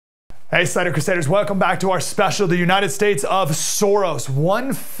Hey, Slater Crusaders, welcome back to our special, the United States of Soros.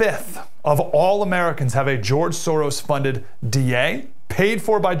 1/5 of all Americans have a George Soros-funded DA, paid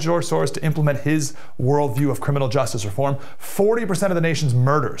for by George Soros to implement his worldview of criminal justice reform. 40% of the nation's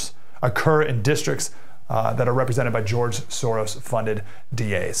murders occur in districts that are represented by George Soros-funded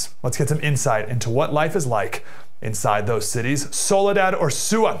DAs. Let's get some insight into what life is like inside those cities. Soledad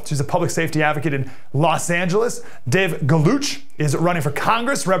Ursua, she's a public safety advocate in Los Angeles. Dave Galuch is running for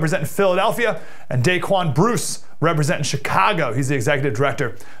Congress, representing Philadelphia. And Daquan Bruce, representing Chicago. He's the executive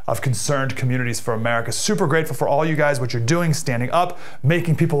director of Concerned Communities for America. Super grateful for all you guys, what you're doing, standing up,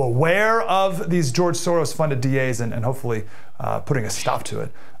 making people aware of these George Soros-funded DAs, and hopefully putting a stop to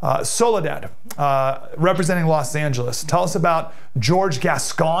it. Soledad, representing Los Angeles, tell us about George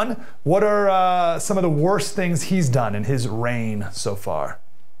Gascon. What are some of the worst things he's done in his reign so far?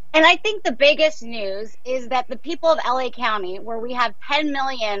 And I think the biggest news is that the people of LA County, where we have 10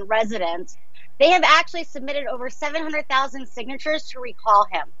 million residents, they have actually submitted over 700,000 signatures to recall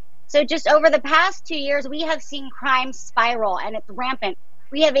him. So just over the past 2 years, we have seen crime spiral, and it's rampant.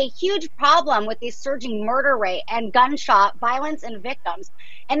 We have a huge problem with the surging murder rate and gunshot violence and victims.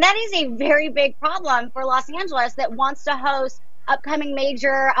 And that is a very big problem for Los Angeles that wants to host upcoming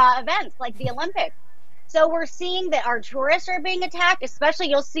major events like the Olympics. So we're seeing that our tourists are being attacked, especially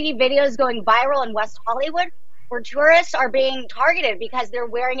you'll see videos going viral in West Hollywood where tourists are being targeted because they're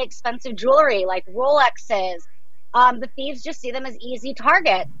wearing expensive jewelry like Rolexes. The thieves just see them as easy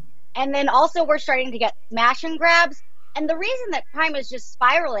targets. And then also we're starting to get smash and grabs. And the reason that crime is just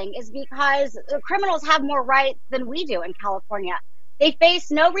spiraling is because the criminals have more rights than we do in California. They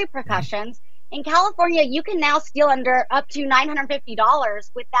face no repercussions. In California, you can now steal under up to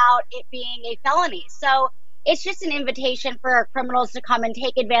 $950 without it being a felony. So it's just an invitation for our criminals to come and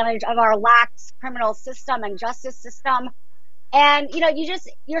take advantage of our lax criminal system and justice system. And, you know,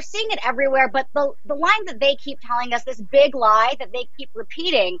 you're seeing it everywhere. But the line that they keep telling us, this big lie that they keep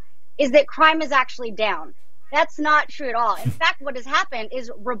repeating, is that crime is actually down. That's not true at all. In fact, what has happened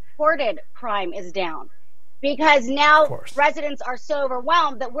is reported crime is down. Because now residents are so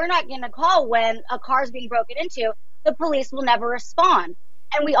overwhelmed that we're not going to call when a car is being broken into. The police will never respond.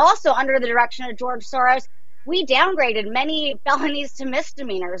 And we also, under the direction of George Soros, we downgraded many felonies to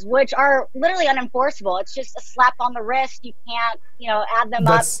misdemeanors, which are literally unenforceable. It's just a slap on the wrist. You can't, add them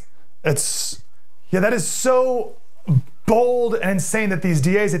up. That is so bold and insane that these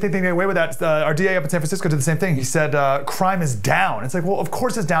DAs, they think they can get away with that. Our DA up in San Francisco did the same thing. He said crime is down. It's like, well, of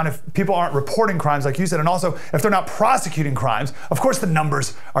course it's down if people aren't reporting crimes like you said, and also if they're not prosecuting crimes, of course the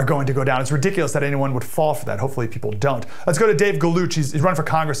numbers are going to go down. It's ridiculous that anyone would fall for that. Hopefully people don't. Let's go to Dave Galuch. He's running for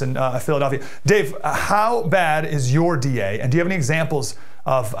Congress in Philadelphia. Dave, how bad is your DA, and do you have any examples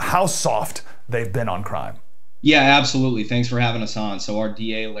of how soft they've been on crime? Yeah, absolutely. Thanks for having us on. So our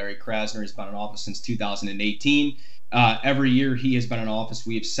DA, Larry Krasner, has been in office since 2018. Every year he has been in office,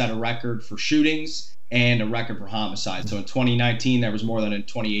 we have set a record for shootings and a record for homicides. So in 2019, there was more than in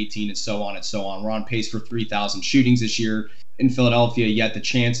 2018, and so on and so on. We're on pace for 3,000 shootings this year in Philadelphia, yet the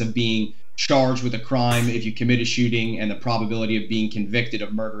chance of being charged with a crime if you commit a shooting and the probability of being convicted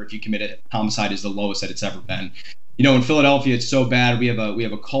of murder if you commit a homicide is the lowest that it's ever been. You know, in Philadelphia, it's so bad. We have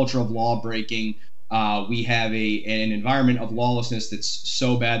a culture of law breaking. We have an environment of lawlessness that's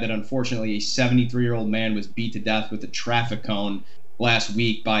so bad that unfortunately a 73-year-old man was beat to death with a traffic cone last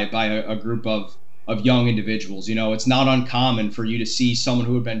week by a group of young individuals. You know, it's not uncommon for you to see someone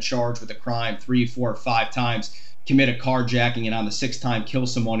who had been charged with a crime 3, 4, 5 times commit a carjacking and on the 6th time kill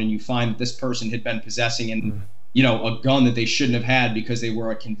someone, and you find that this person had been possessing a gun that they shouldn't have had because they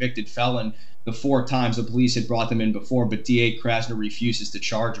were a convicted felon the 4 times the police had brought them in before, but DA Krasner refuses to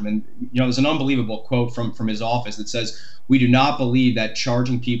charge him. And, there's an unbelievable quote from his office that says, "We do not believe that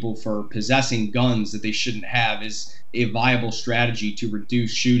charging people for possessing guns that they shouldn't have is a viable strategy to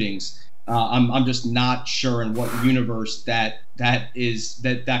reduce shootings." I'm just not sure in what universe that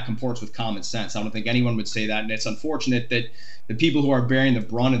comports with common sense. I don't think anyone would say that, and it's unfortunate that the people who are bearing the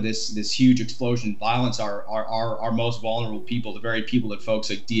brunt of this huge explosion of violence are our most vulnerable people, the very people that folks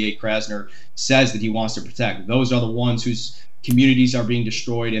like DA Krasner says that he wants to protect. Those are the ones whose communities are being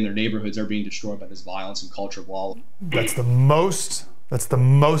destroyed and their neighborhoods are being destroyed by this violence and culture of law. That's the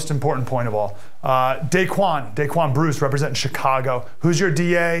most important point of all. Daquan Bruce, representing Chicago. Who's your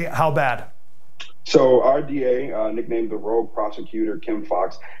DA? How bad? So our DA, nicknamed the Rogue Prosecutor, Kim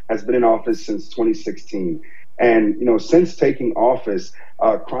Foxx, has been in office since 2016. And, since taking office,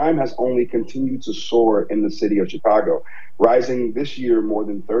 crime has only continued to soar in the city of Chicago, rising this year more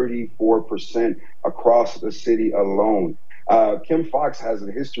than 34% across the city alone. Kim Foxx has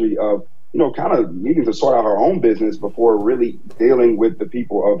a history of kind of needing to sort out her own business before really dealing with the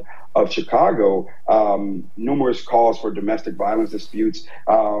people of Chicago. Numerous calls for domestic violence disputes,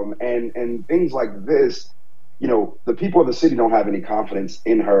 and things like this. The people of the city don't have any confidence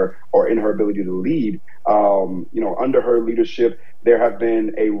in her or in her ability to lead. Under her leadership, there have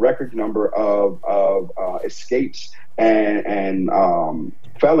been a record number of escapes and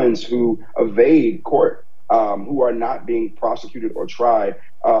felons who evade court, who are not being prosecuted or tried,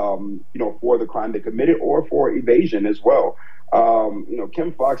 for the crime they committed or for evasion as well.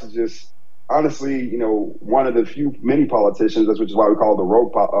 Kim Foxx is just honestly, one of the many politicians, which is why we call her the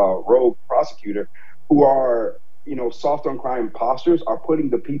rogue prosecutor, who are, soft on crime imposters, are putting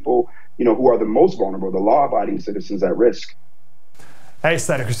the people, who are the most vulnerable, the law-abiding citizens, at risk. Hey,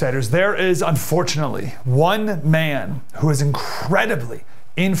 Slater Crusaders, there is unfortunately one man who is incredibly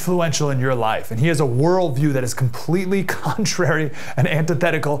influential in your life, and he has a worldview that is completely contrary and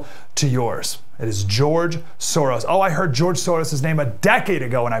antithetical to yours. It is George Soros. Oh, I heard George Soros' name a decade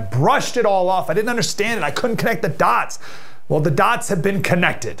ago, and I brushed it all off. I didn't understand it. I couldn't connect the dots. Well, the dots have been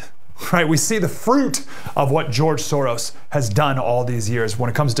connected. Right, we see the fruit of what George Soros has done all these years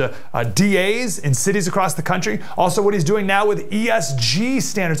when it comes to DAs in cities across the country. Also, what he's doing now with ESG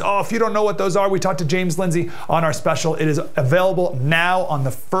standards. Oh, if you don't know what those are, we talked to James Lindsay on our special. It is available now on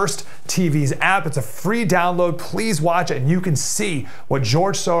the First TV's app. It's a free download. Please watch it, and you can see what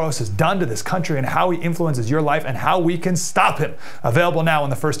George Soros has done to this country and how he influences your life and how we can stop him. Available now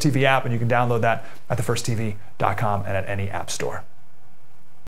on the First TV app, and you can download that at thefirsttv.com and at any app store.